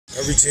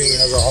Every team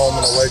has a home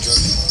and away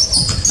jersey.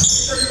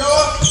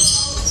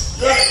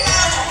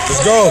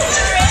 Let's go.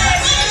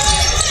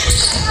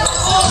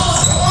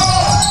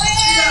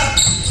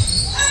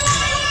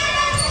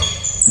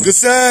 Good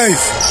save.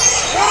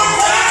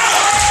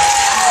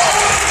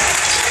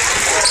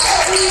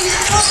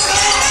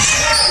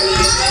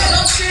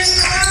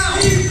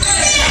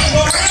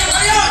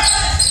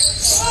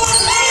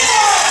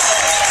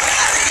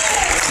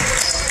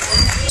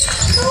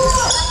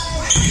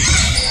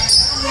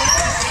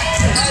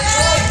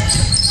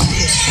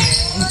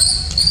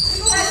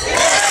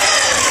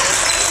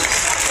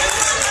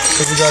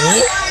 What you got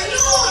here?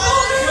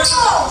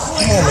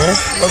 Come on, man.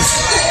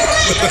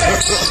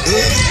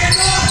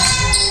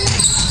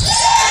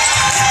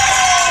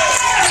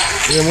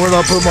 Yeah, where did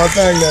I put my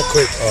thing that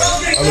quick?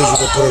 Oh, I need you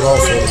to put it on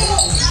for me.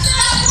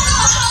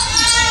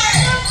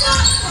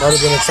 Might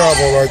have been a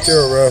travel right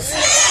there, ref.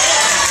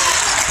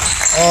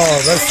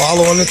 Oh, they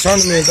following the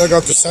tournament. They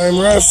got the same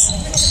refs?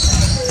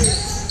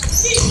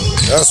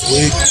 That's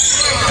weak.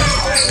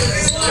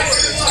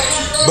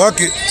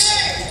 Bucket.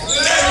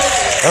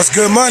 That's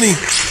good money.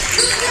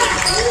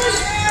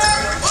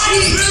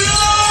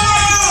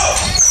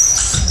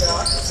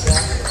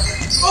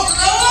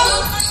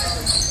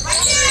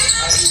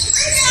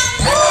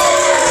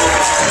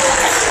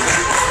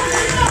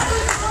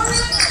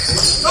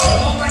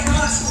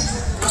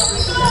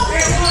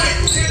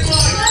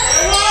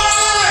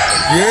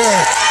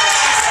 Yeah,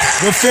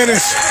 good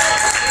finish.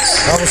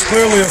 That was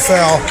clearly a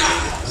foul.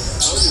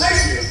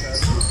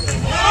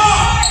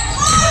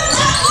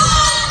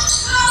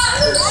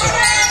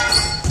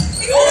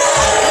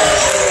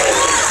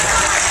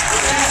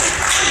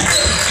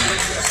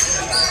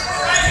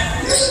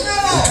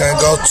 We can't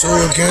go two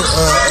again.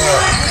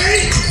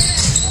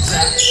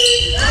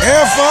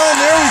 Have fun.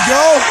 There we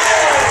go.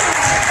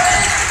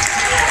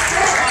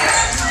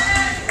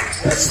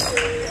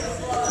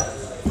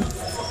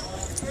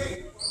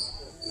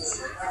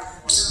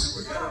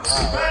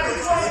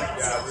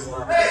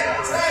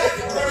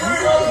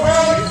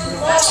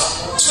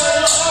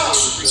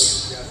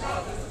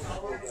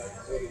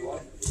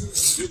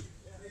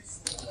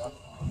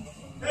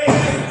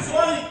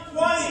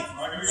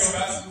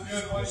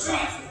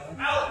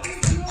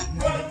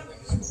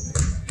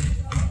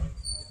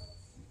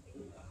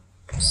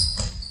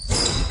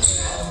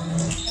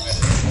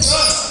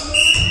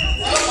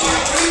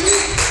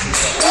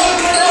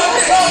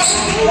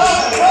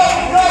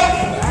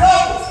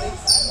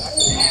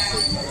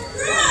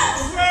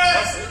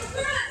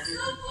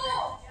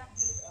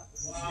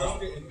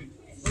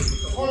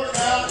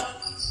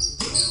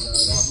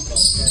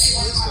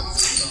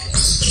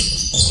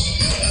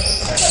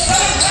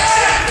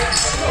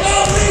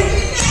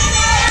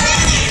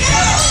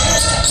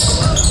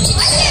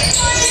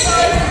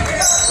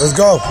 Let's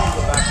go.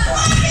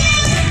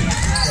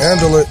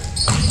 Handle it.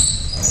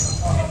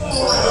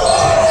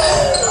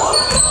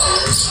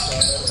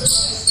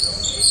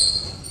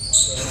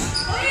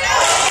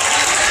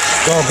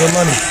 Go, good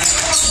money.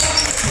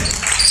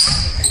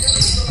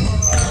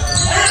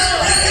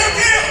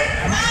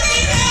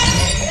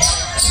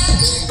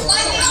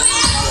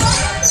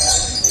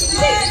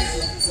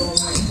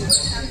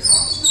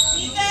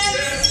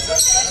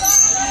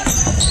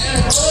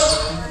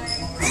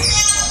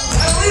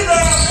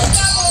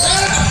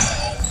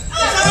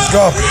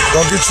 Go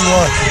get you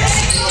one.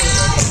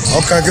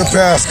 Okay, good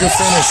pass, good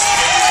finish.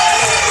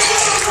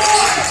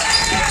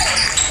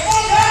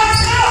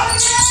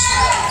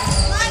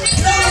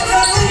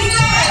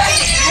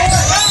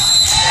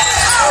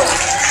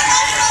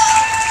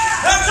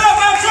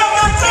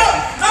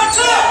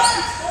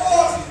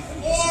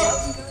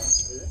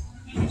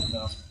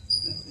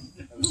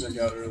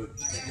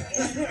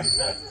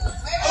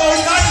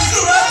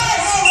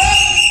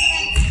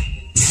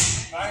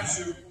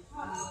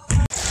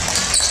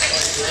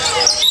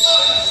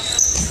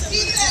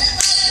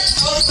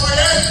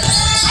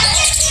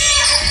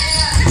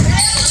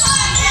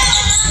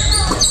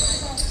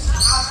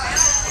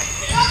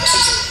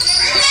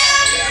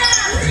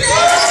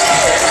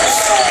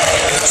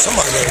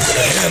 Somebody got to get a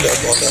hand up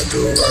on that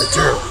dude right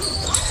there.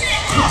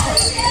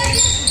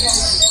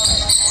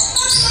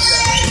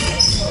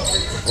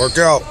 Work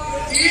out.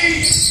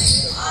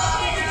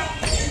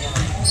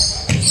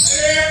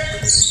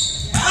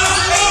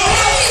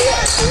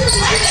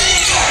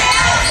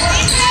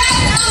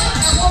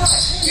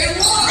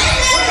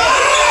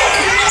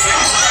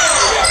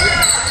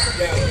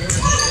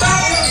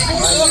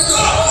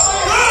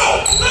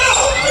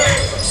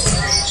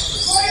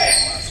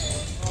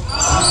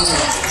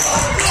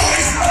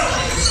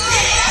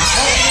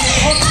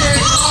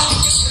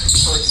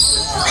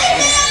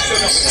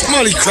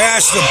 Somebody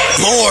crashed the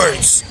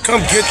boards.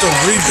 Come get the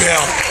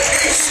rebound.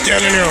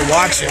 Standing there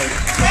watching.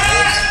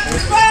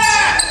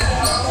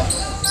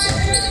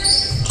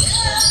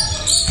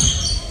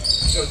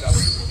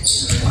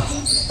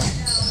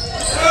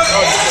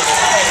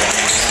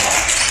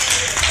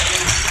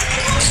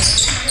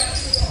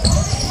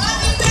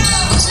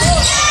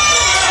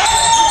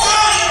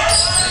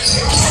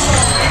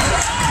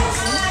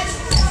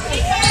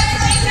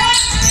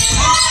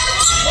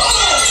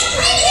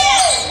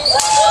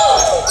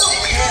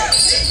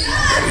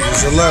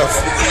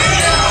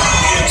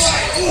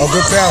 Oh,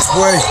 good pass,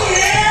 boy.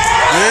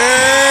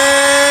 Yeah!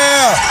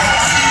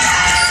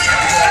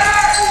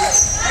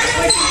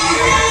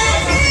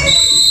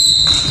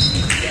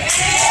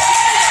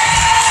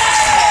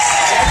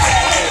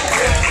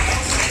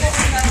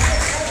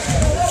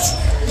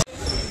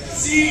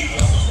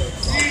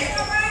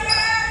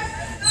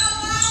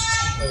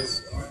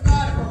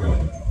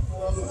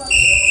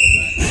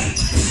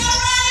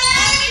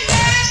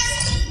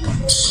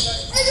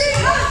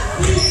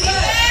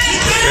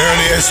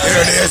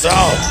 There it is.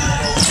 Oh.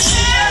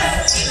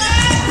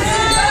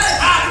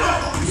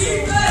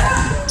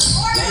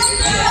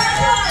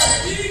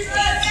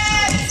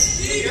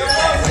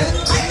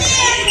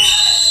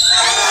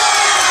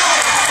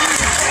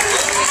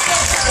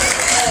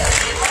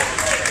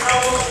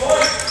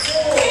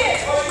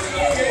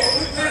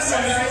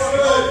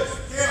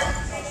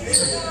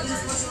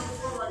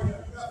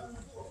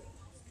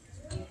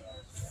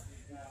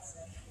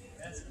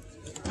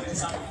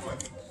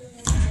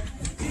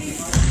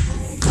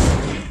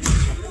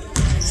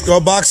 Let's go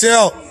box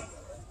out.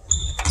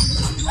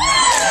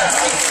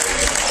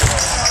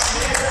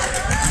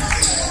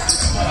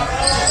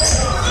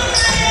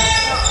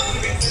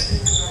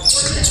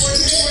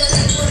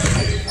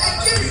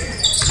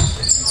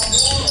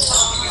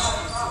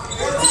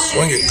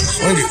 Swing it.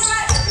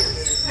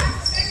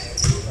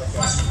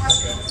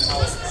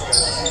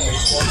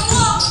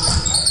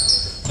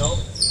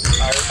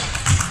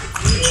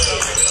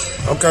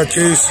 Okay,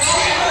 Keys.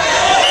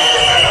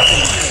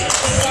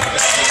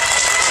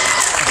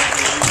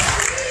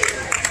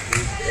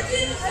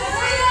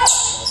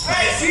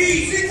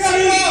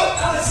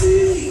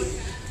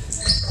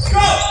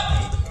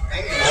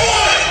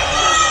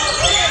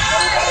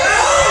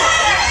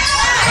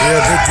 Yeah,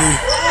 good D.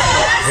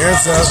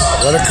 Hands up.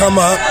 Let it come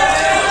up.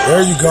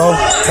 There you go.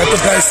 Cut the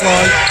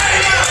baseline.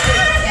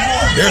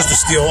 There's the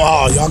steal.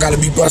 Oh, y'all got to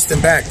be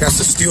busting back. That's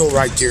the steal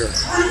right there.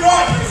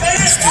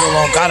 The steal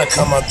on got to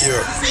come up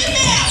there.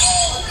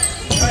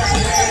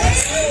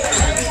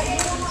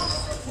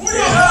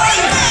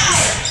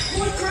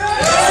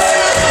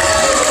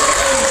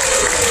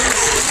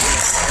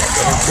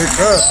 Pick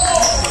up.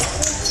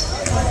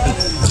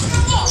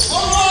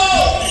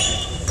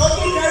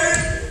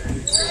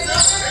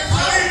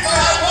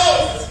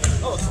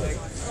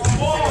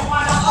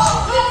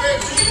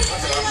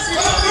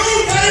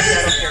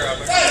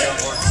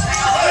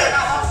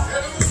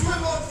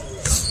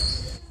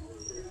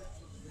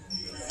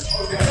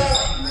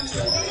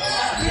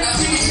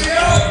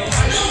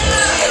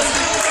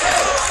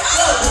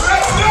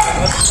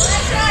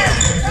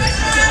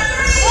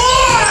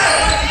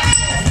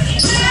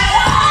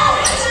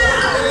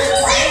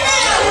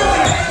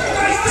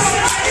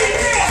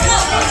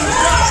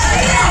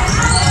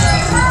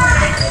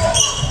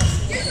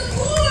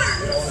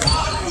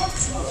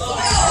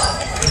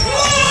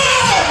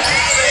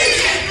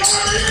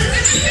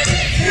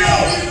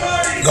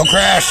 Go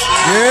crash.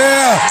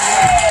 Yeah.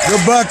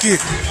 Good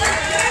bucket.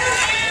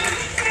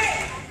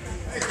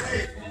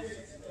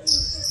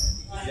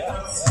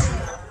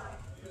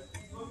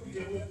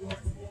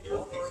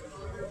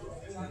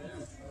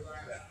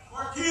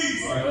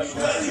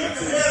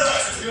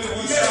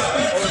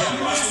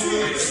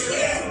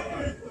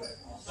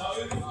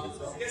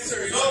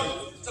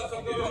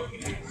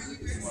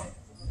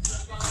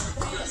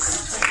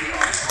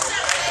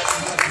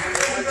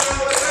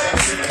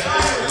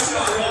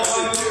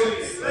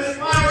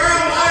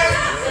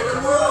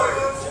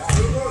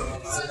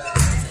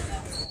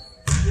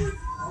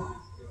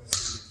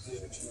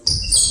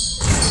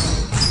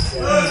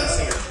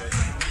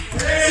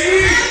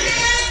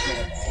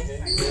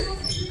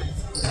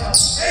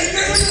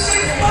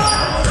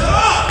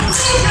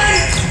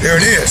 There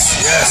it is.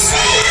 Yes.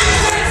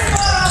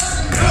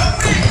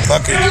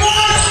 Bucket.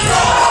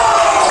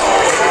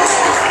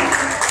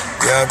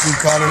 Yeah, he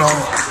caught it on.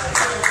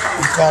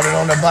 He caught it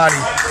on the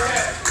body.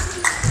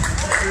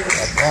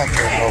 That block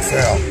there, no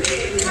foul.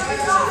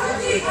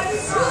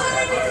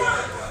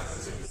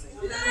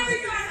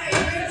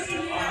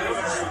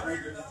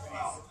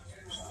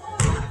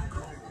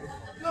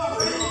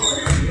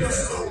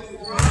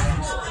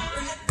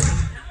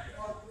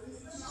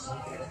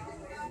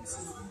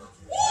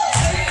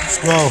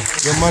 Go,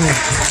 get money.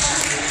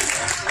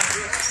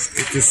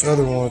 Get this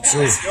other one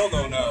too. I still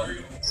don't know.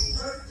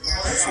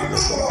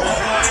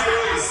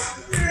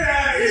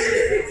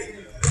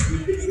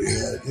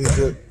 Yeah, he's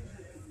good.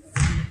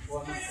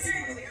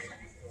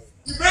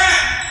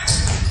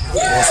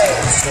 That's what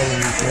I'm telling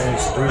you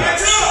things to do.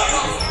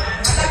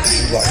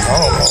 He's like, I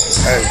don't know.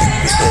 Hey,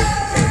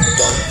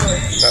 don't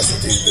mess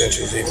with these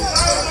bitches either.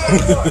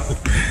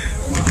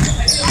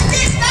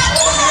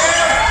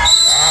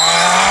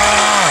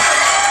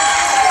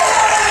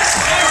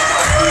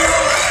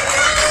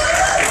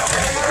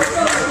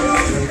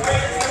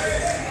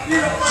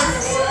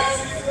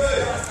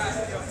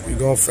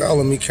 Gonna foul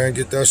him, he can't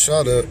get that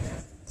shot up.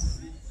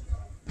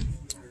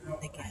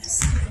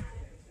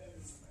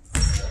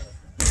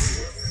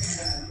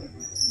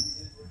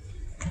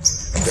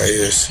 There he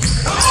is.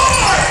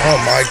 Oh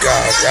my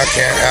God, that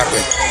can't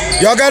happen.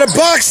 Y'all gotta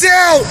box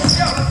out!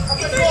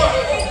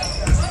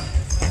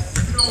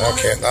 That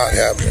cannot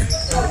happen.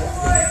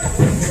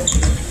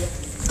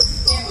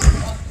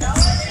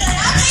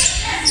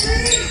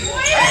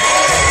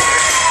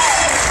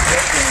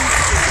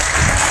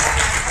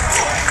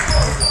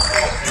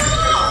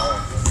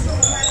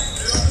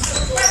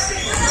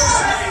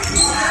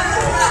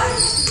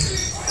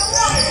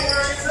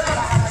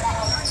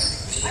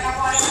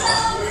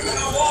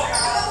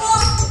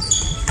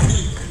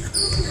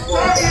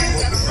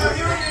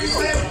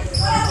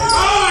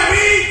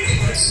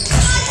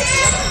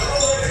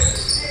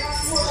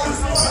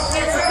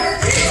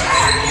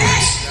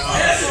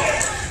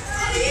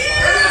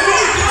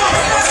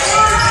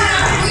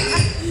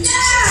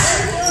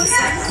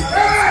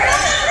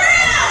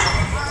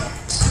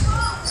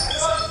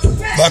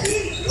 Bucket.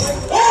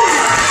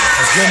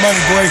 That's good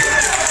money, boy.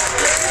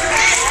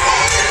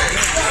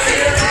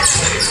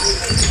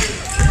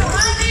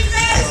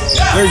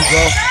 There you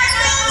go.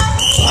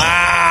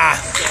 Ah,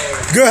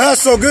 good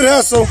hustle, good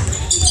hustle.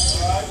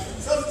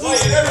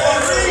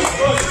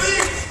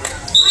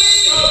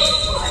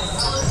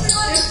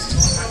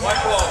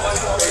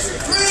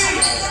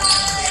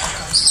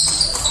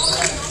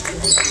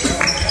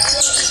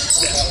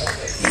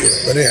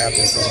 But it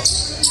happens, though.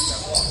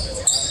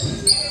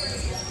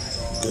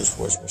 Good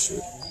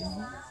sportsmanship.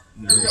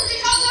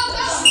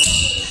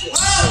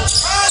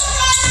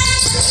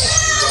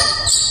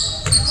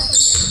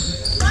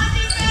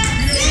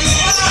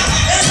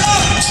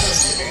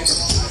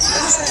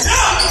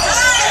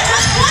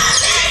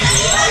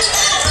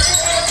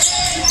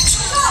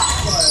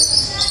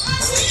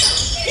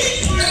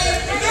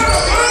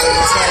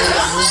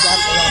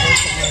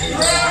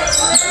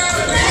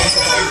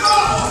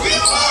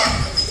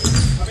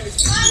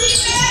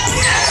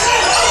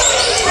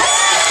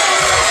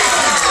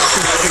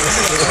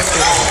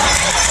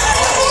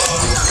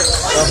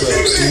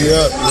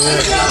 Yeah,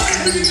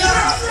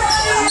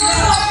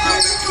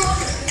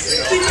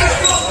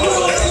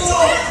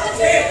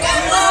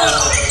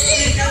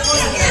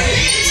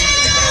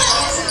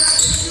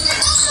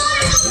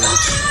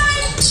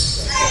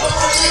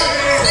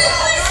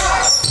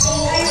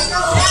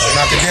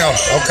 knock it down.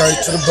 Okay,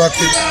 to the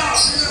bucket.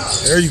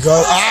 There you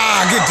go.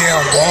 Ah, get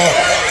down, ball.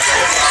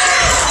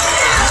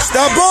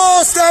 Stop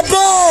ball, stop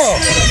ball.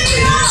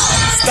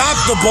 Stop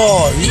the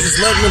ball. You just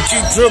letting them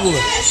keep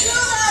dribbling.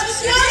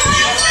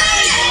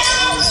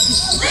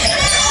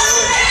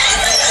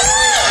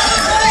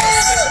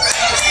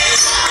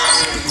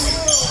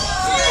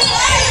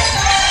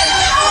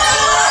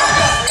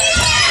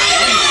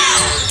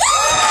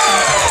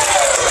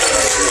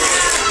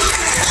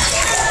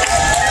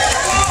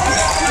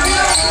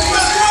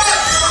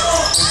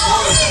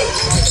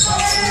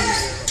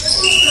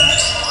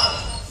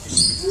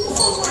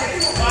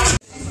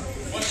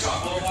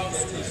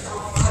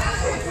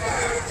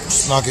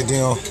 Knock it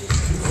down.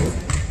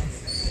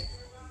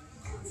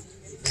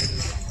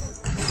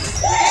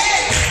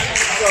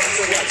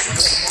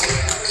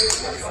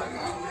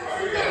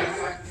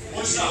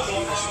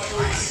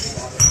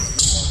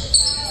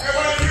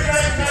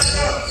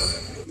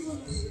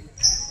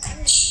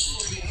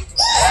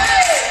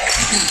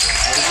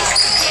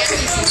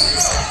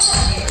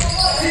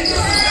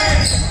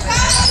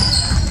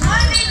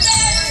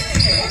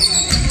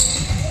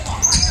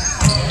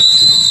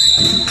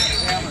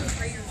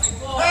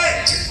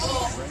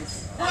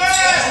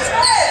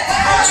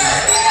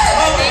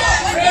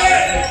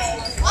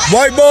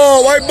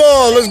 White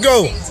ball, let's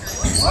go.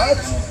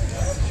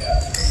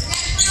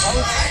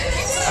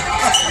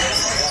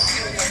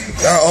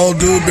 That old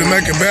dude been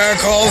making bad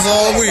calls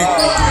all week,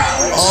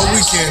 all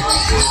weekend.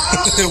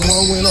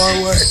 One went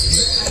our way.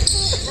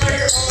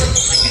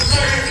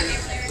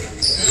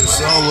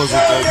 So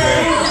wasn't that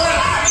bad.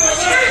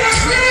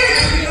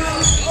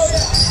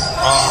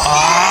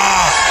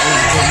 That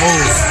was a good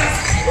move.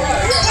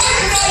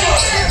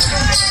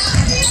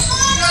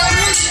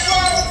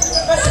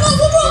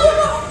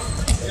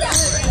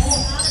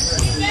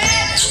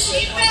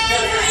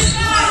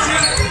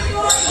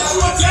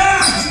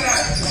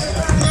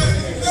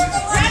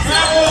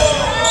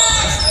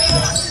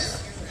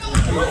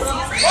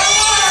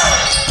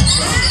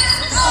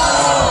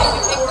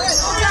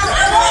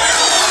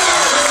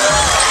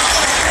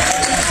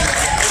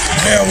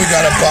 Now we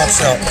got a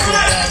box out.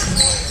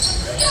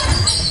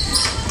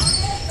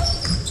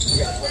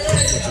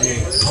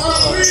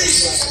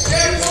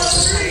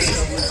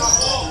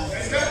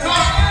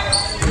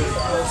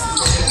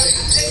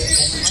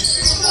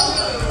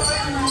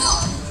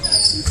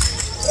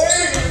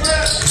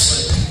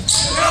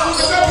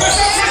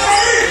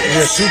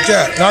 Yeah, shoot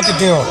that. Knock it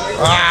down.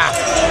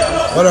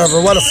 Ah,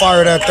 whatever. What a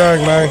fire that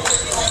thing, man.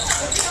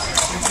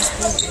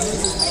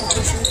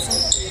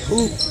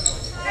 Ooh.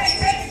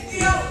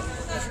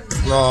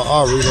 No,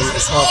 I'll read them.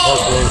 It's not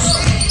Park Rose.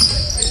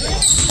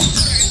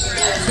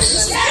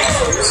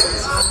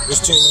 This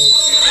team ain't.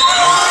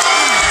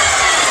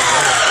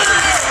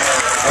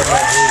 That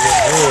might be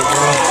good,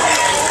 man.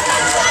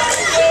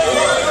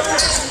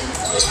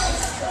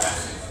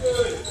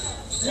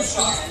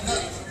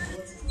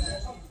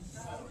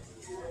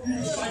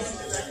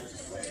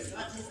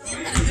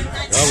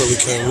 I really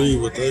can't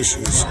read what those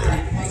shoes say.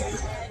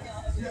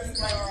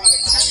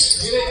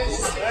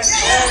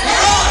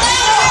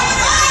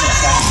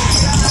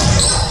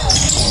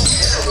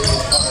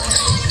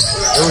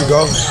 There we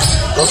go.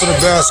 Go to the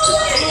basket.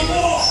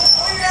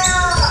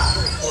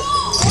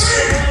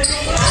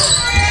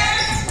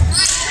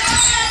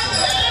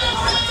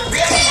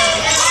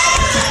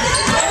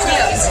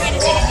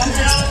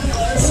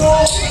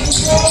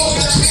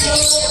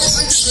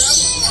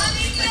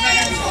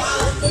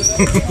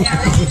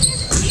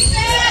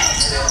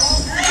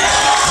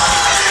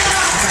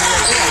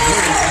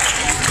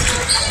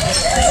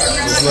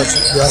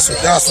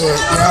 That's what,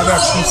 now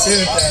that you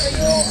said that,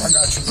 I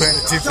got you paying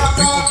attention.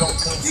 People don't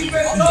come see me. I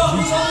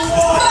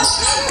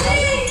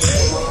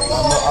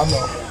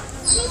know.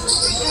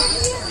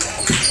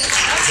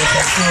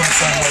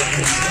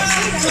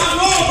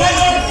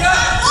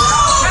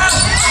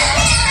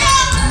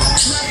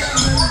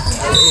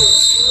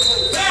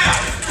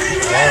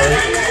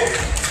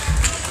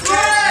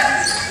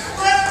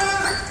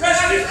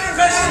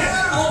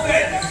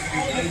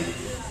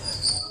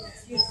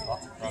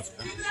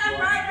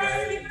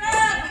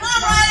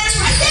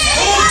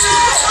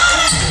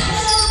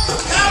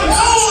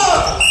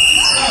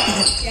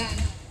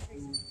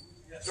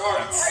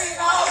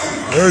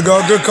 There we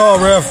go. Good call,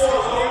 ref.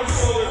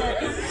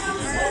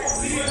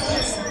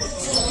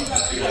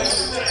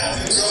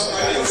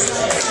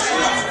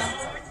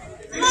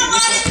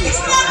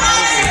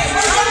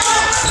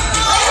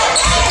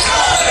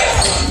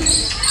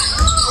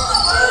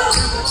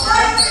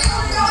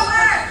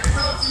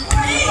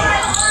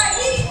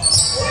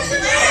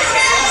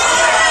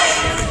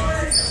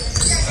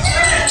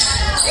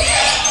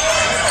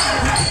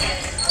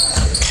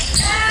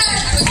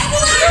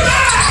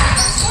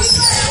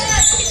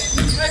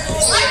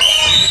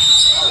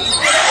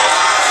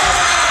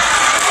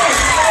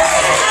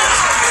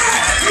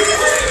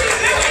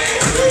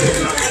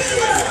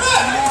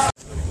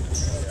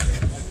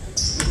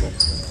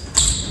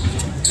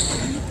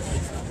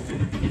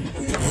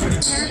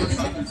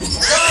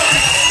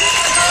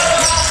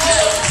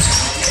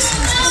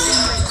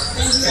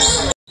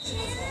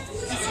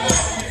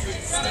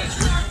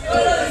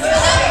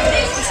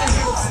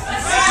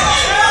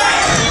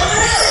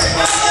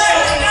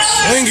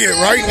 Swing it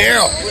right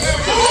now.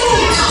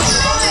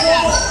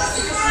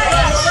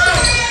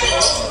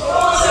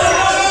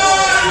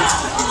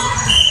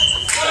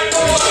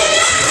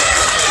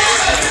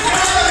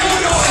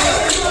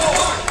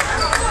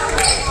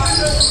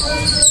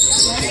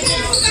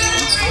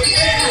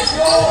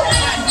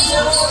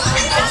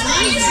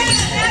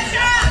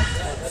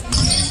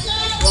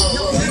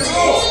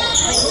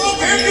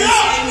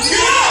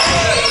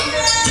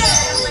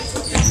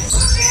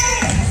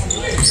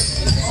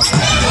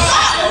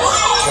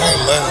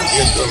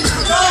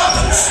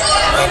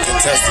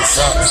 Uncontested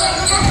shots.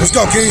 Let's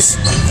go, Keys.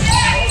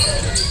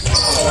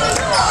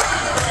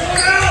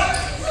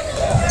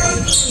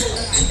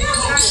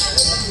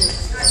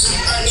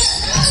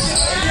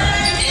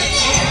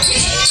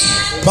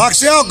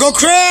 Box out, go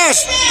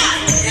crash.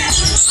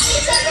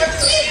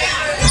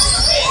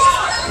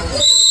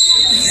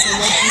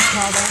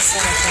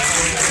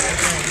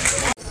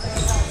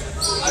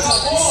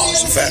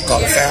 It's a fat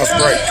call, a fast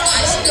break.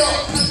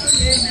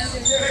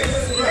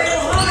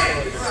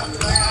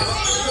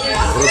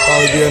 There'll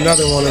probably be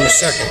another one in a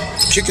second.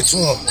 Kick it to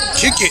him.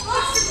 Kick it.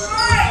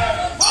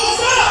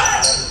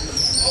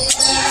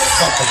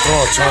 Fucking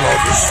throw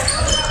turnovers.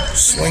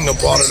 Swing the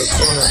ball to the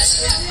corner.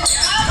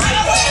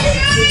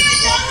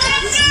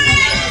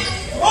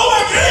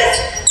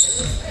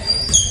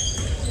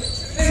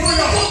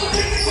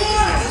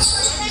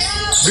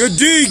 Good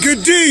D,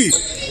 good D.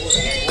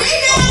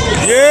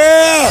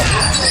 Yeah.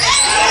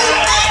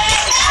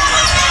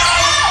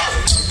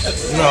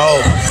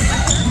 No.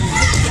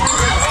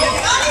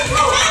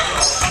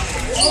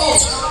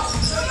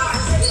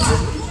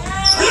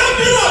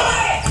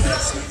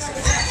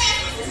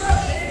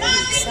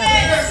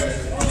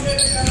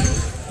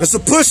 It's a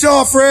push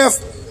off, ref.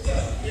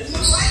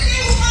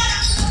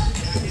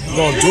 You're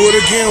gonna do it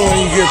again when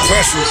you get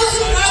pressure.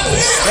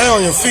 Stay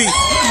on your feet.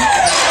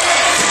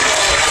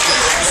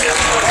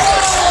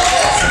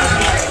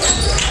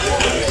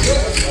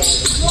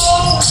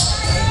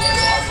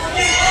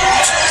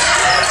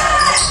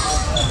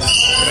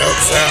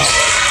 Helps out.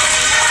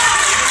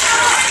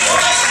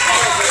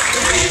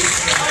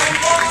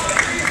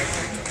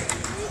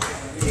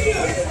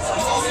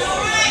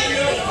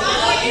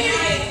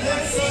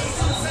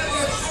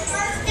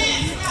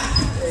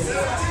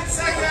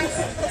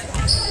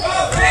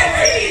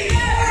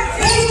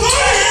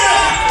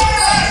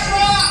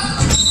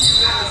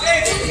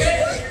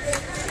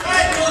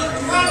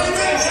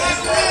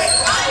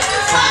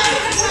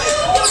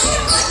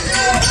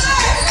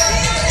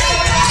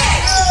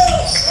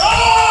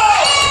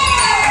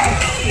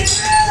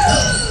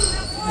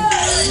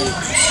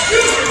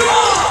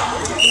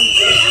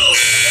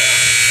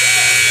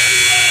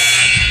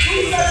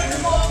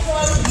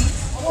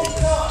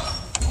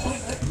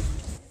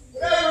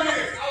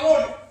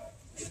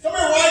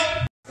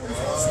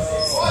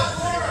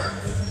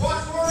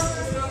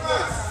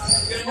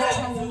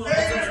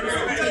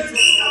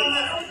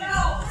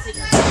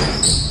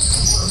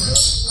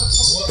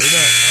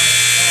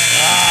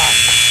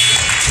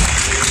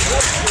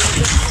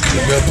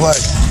 Good play.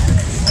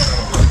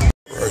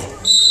 Right.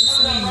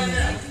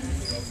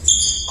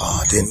 Oh,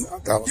 I didn't.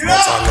 That was my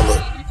time to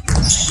look.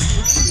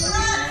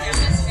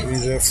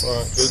 He's in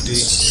front. Good D.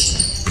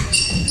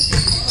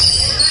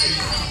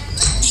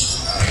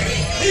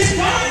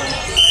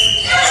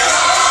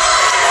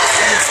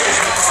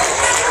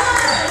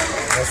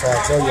 That's why I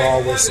tell you, I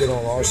always sit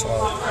on our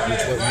side.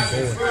 Which what you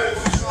doing.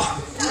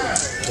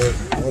 But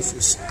once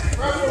it's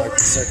like the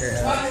second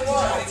half.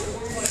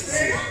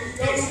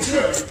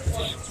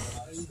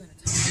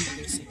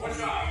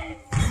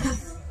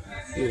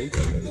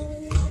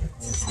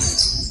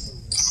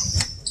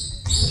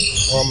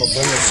 Oh, I'm gonna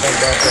bring his son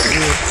back up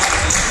here.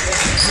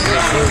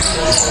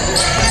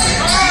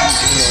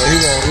 He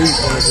won't eat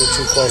when they get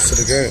too close to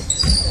the game.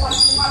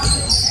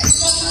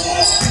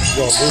 He's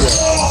gonna do that.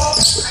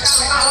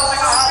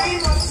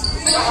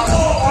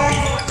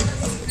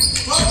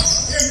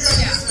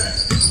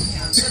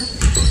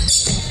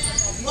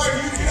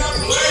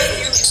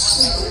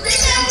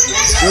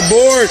 Good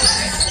board.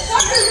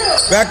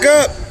 Back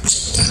up.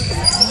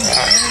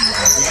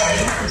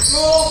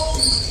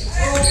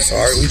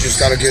 Sorry, we just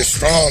gotta get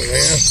strong,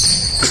 man.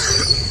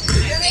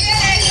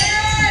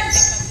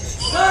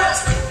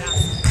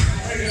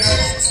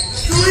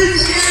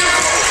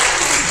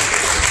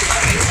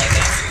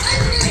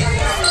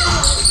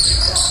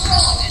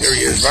 There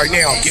he is, right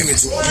now. Give it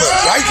to him.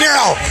 Look, right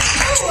now.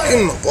 Give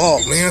him the ball,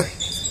 man.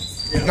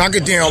 Knock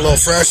it down a little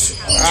fresh.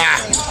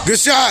 Ah, good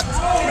shot.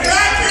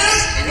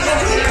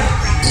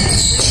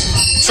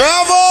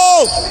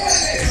 Travel!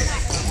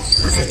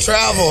 Perfect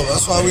travel.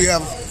 That's why we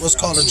have what's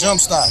called a jump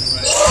stop.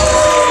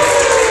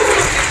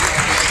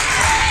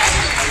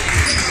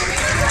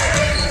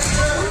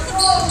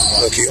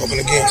 Look, he open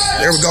again.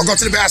 There we go. Go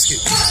to the basket.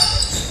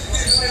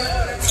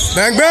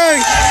 Bang,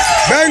 bang.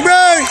 Bang,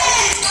 bang.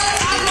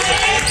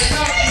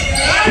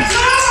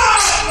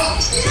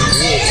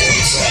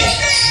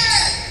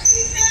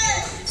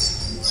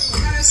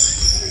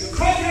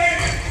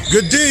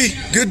 Good D.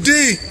 Good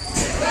D.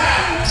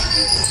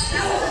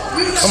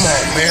 Come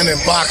on, man,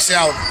 and box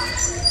out.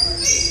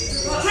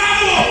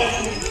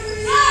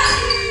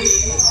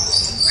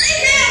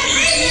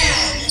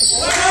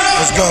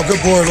 Let's go.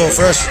 Good board, little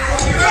fresh.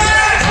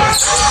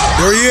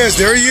 There he is.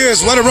 There he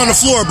is. Let it run the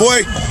floor,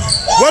 boy.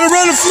 Let it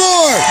run the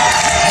floor.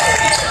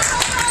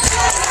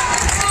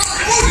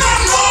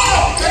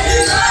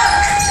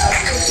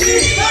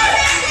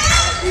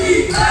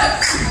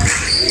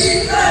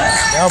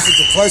 Now if we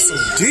can play some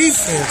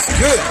defense,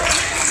 good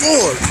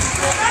Lord.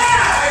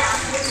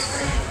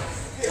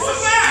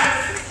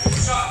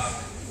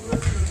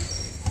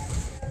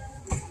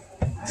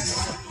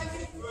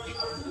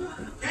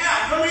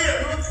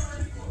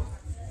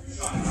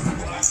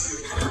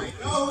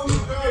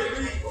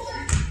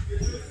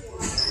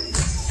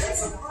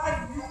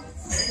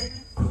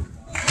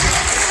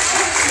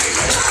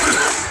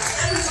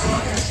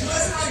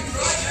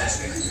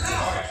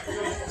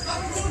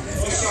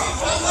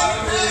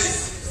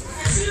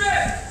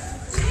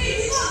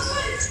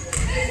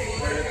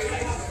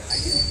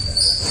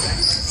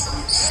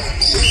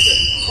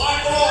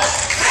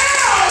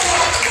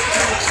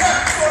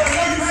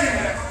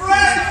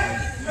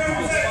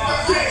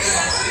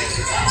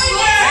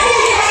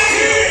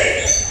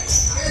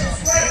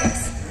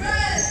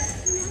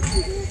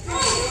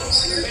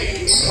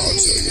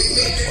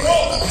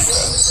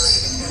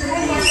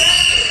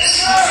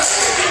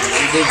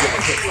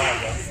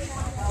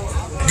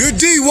 Good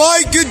D,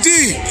 White. Good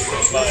D.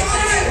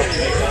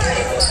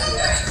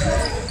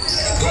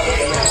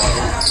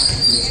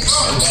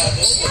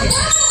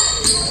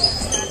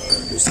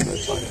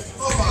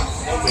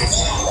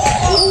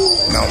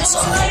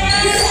 Outside.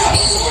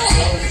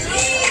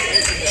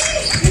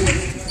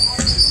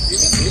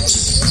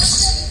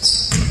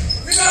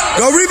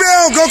 Go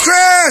rebound. Go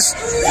crash.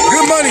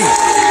 Good money.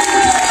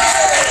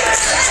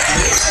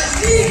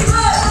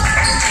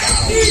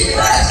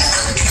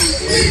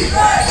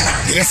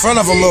 Get in front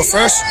of him, little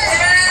fresh.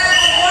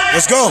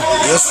 Let's go.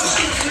 Yes.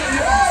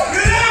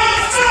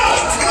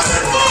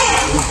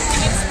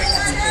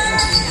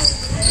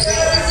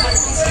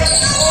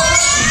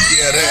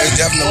 Yeah, they're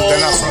definitely they're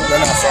not from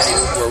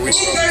where we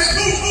from.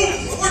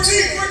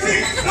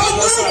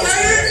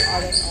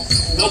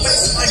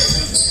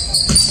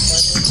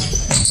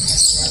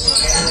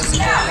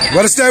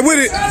 Let us stay with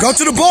it. Go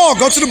to the ball.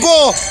 Go to the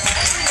ball.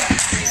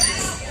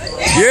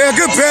 Yeah,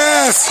 good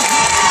pass.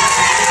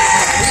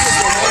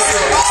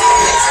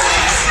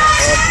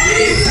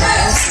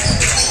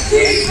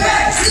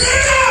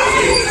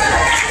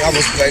 That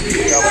was like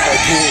cool.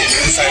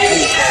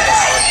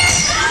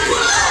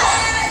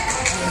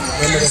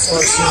 Remember the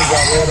first team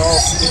got rid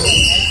off?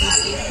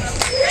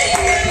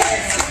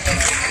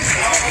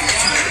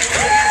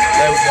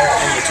 That was that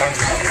in the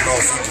tournament.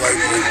 He played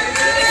good.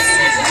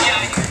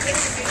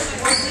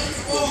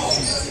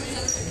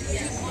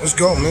 Let's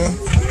go, man.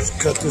 Let's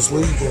cut this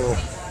lead down.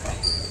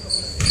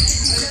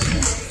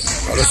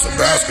 Oh, this is a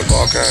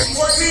basketball game.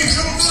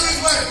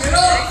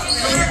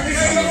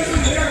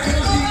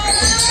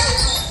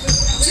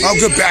 Oh,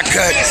 good back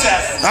cut.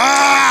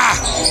 Ah!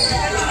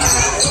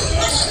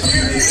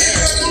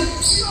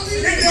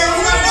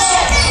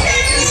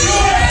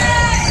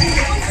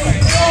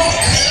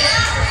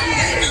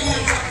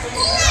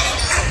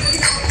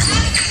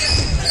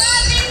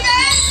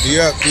 D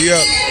up, D up.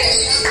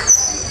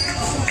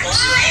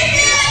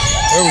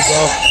 There we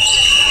go.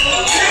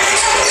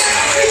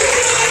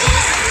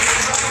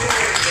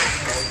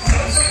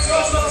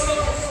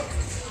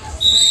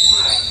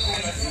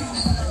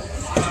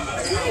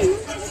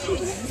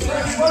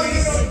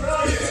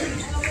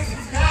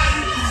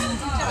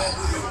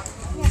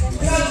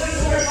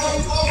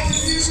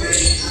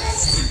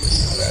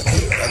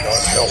 That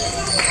don't help.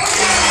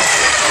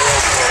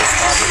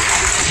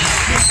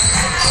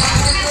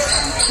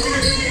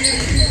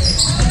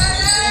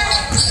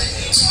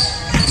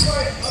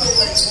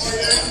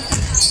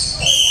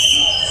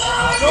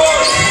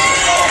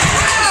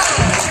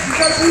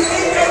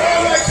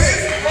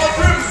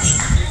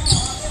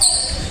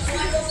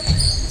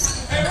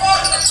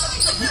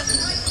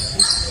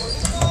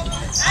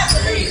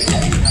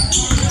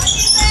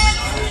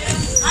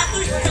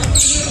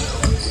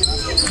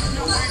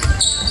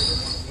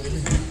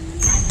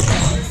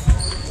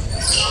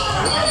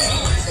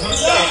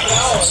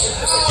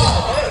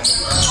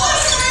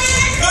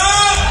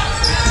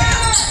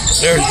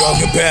 There you go,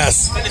 good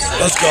pass.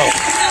 Let's go.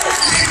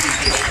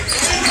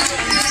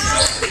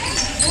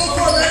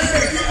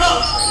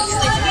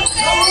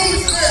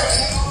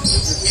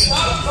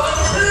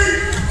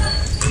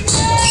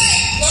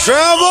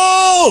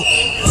 Travel!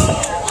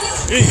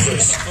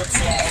 Jesus.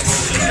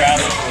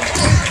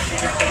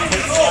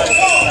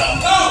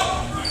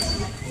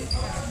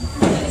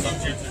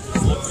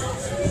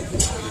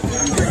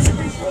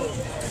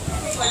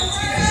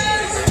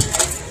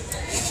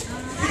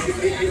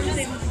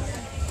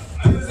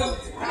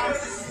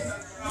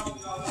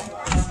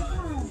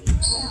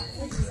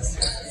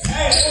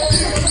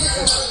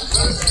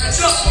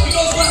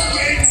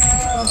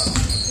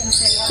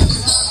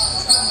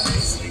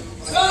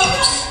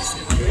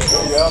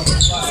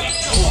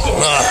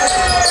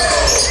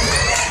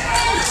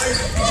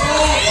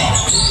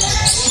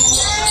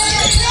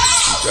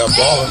 That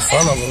ball in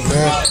front of him,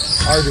 man.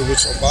 Harder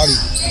with your body.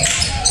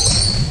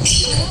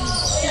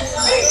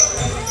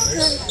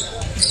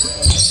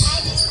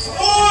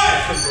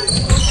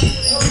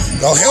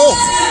 No help.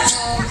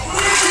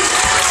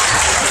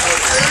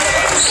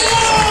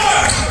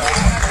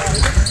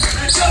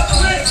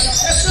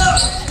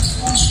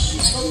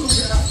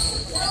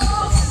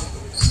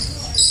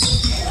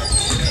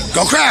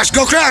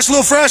 Go crash,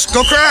 Lil Fresh,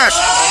 go crash.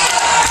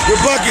 Good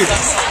bucket.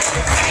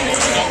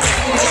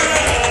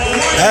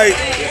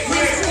 Hey.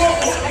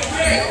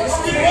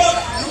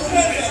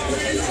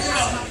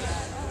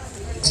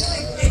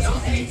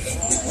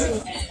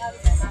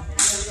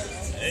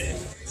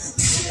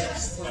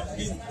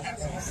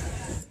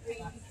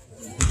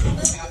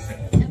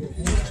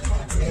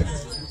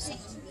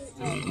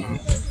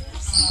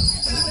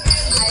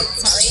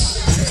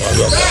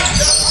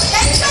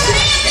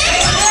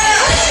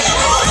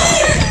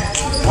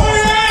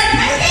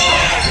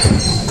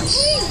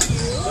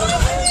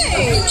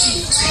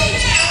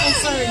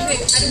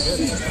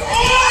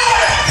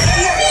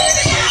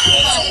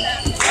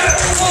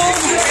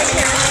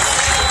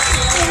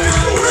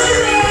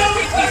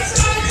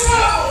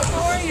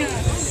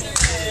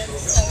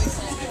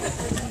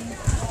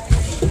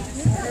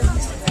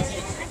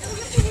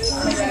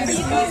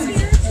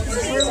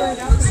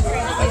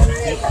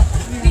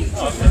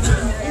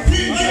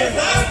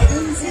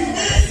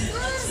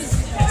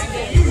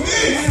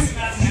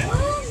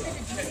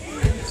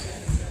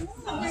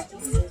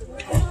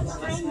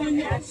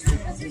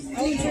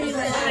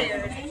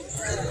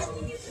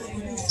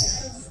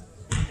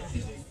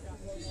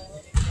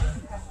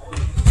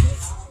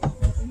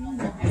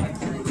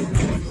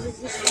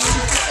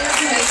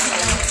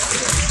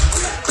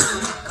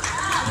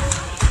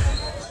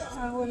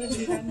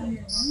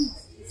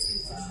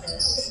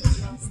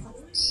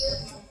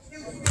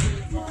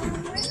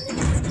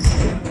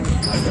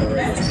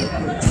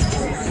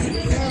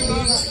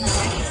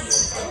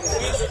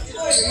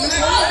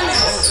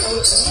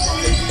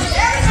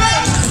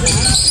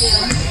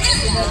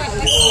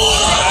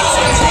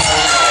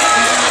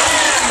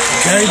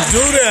 Can't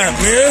do that,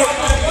 man.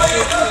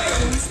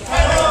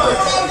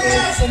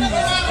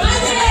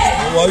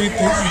 Why do you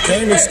think you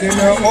can't extend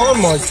that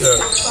arm like that?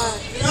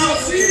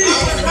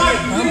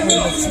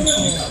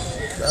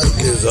 That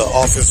is an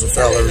offensive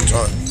foul every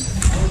time.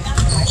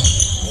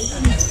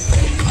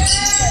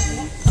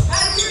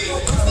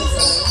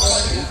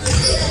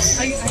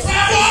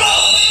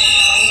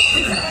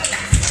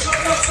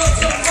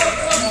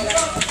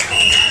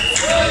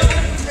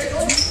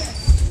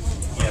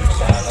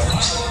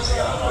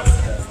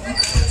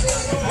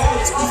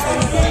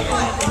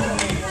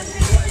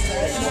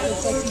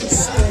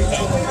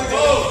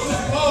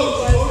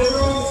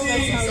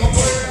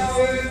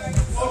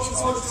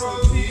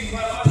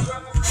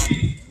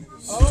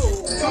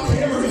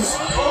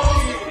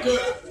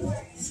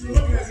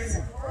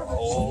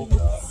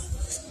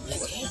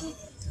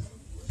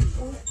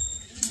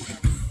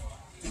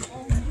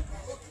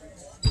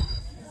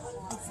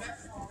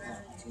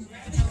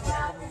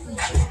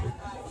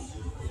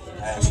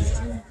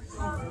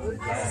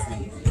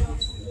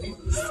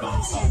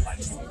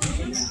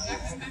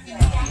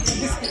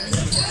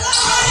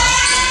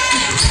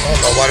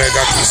 don't know why they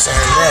got these same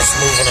refs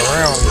moving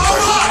around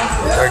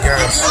with their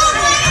games.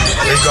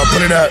 There you go,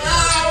 put it up.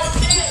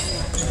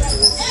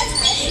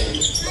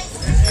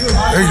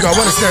 There you go,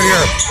 what is that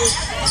here?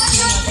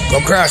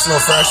 Go crash, little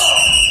fresh.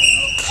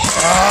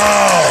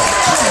 Oh!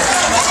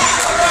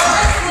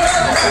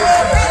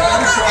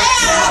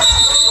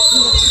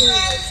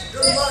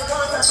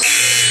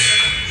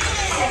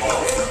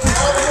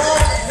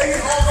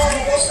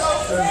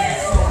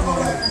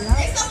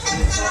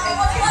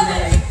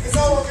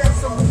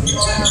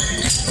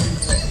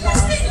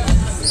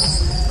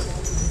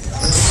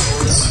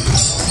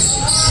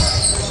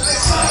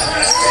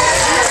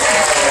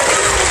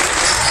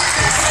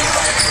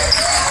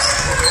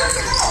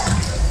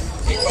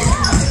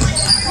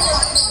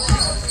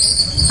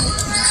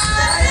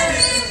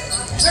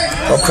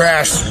 Go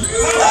crash. No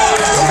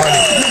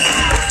money.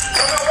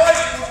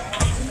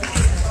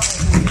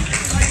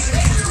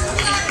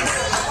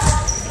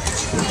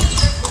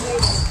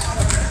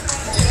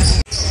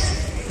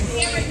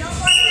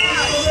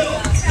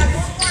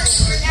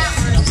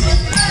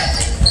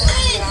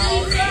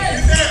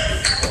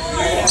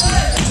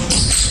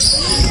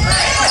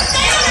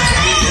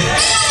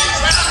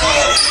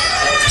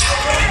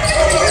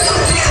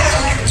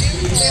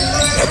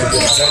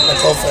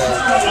 Technical foul.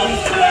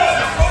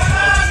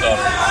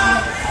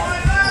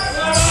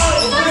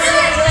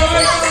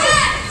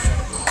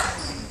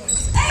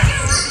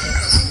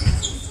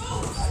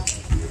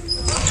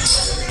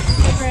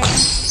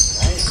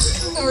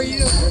 How are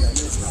you?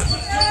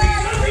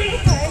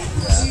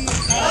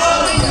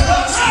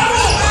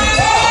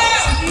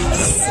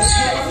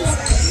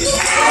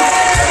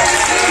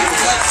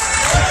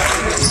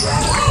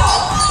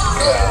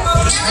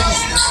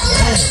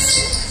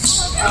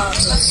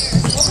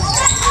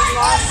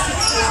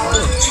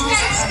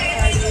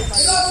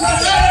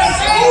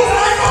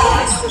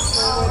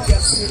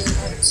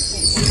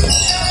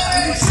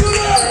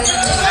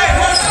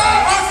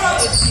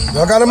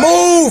 Y'all gotta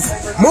move!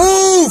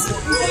 Move!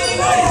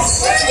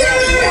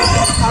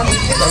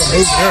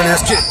 There it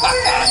is, kick.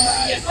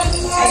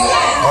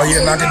 Oh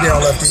yeah, knock it down,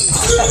 lefty.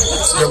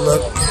 Still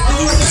up.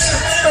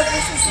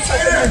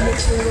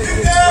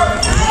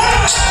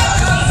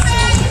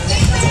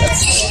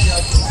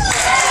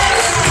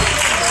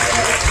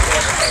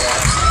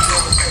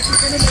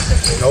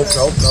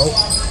 Nope.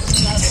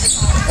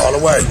 All the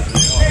way.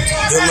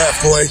 Good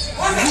left, boy.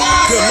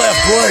 Good left,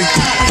 boy.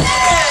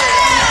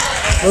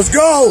 Let's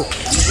go.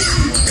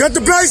 Cut the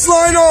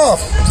baseline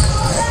off.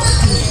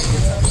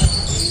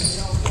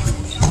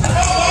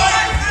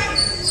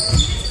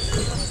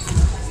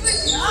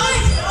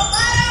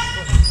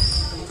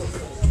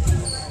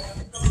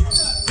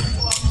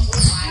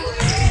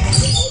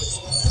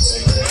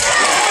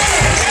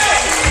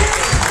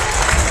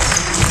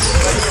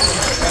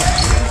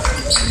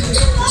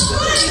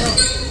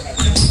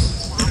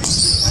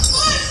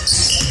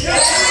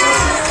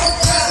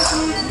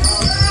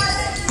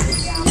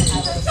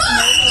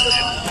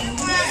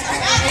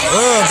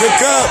 Good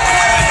cup.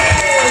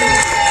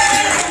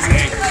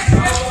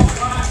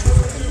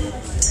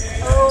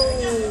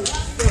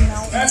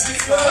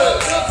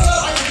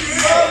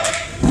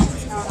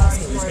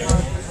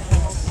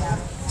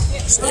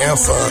 Stand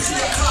fun.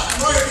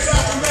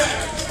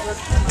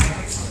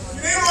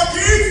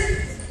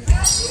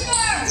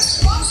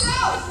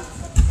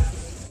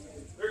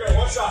 There you go,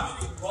 one shot.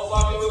 Ball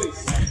lock and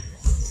release.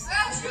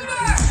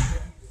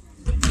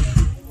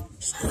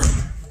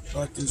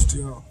 Like this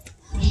deal.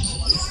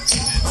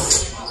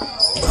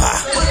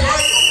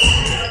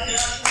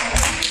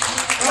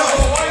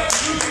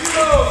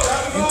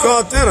 You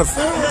caught that a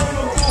foul?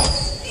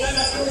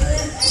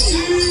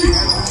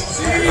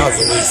 That was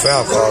a weak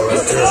foul call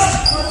right there.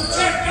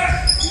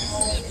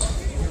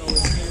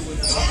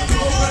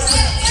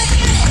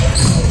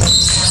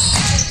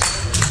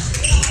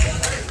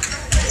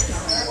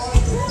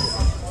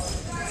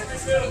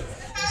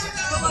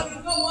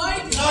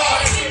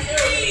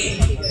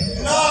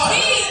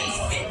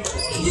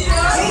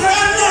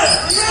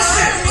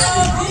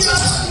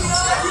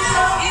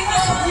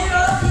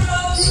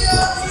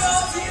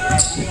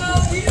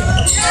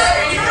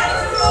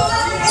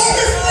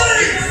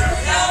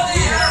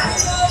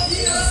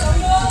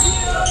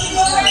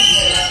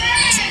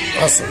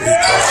 That's a weak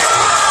call.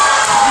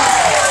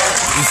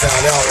 He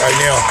found out right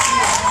now.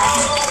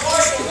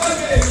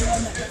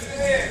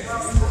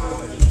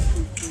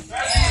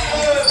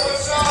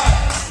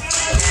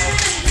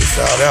 He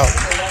found out.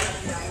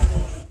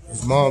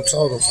 His mom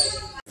told him.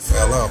 He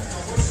fell out.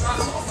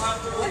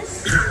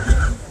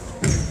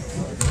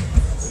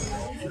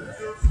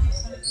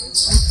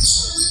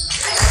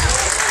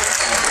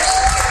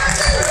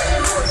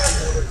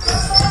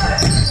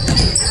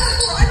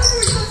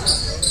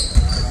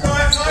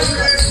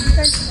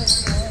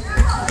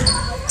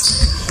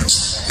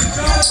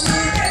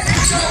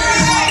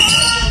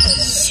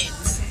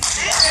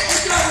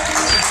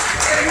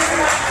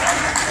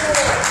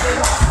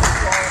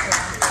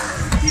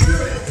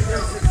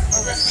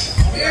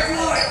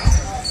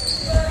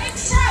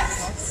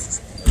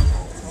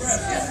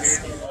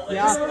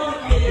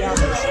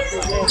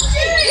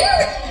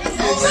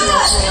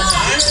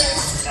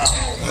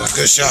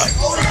 Good shot.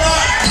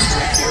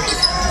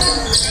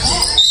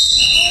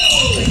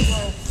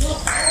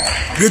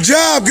 Good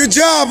job, good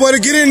job. Way to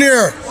get in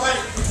there.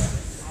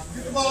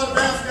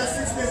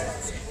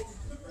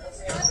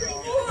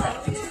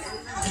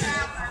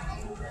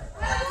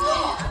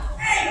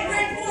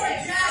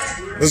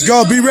 Let's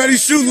go. Be ready to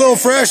shoot, Little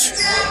Fresh.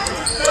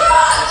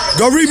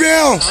 Go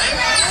rebound.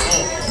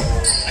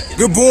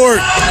 Good board.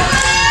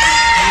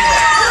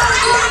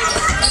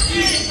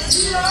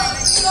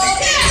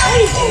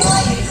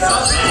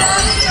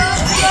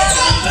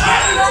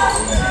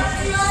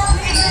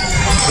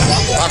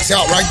 Box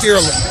out right there.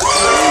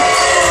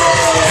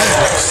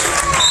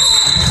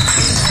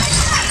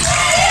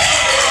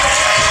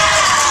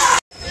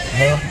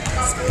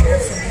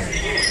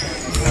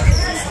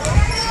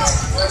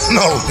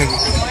 No.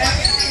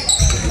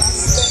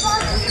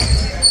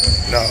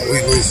 No,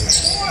 we losing.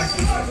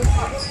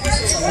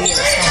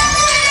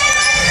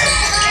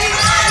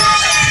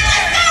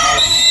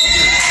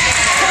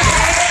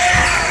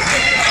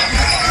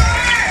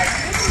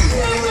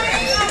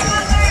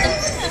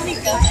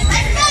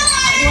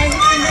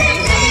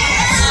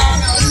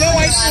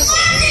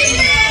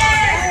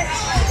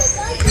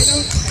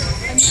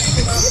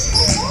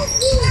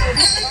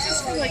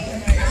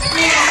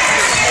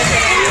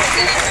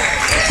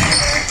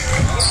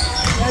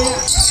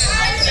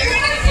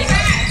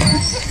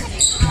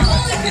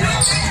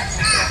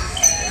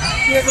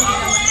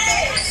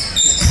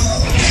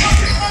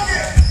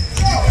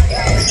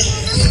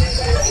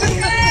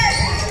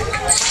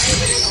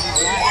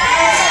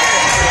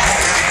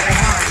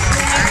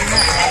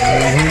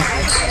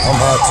 I'm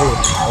hot too,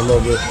 a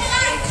little bit.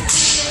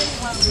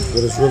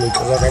 But it's really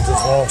because I got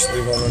this long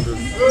sleeve on under.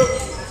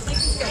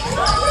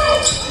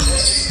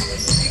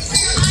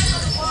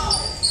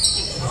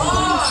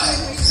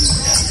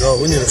 Go,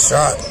 we need a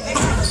shot.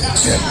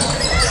 Yeah.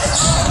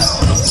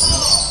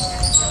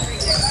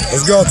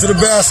 Let's go to the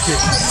basket.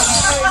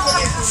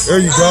 There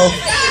you go.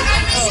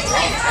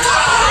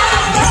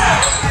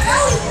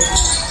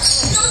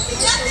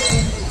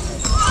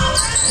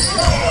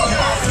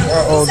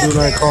 That old dude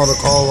ain't called a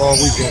call all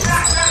weekend.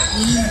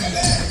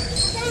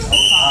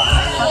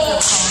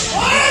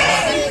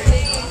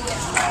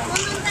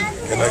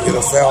 Can I get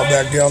a foul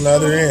back down the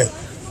other end?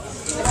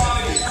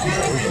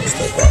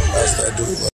 That's that dude.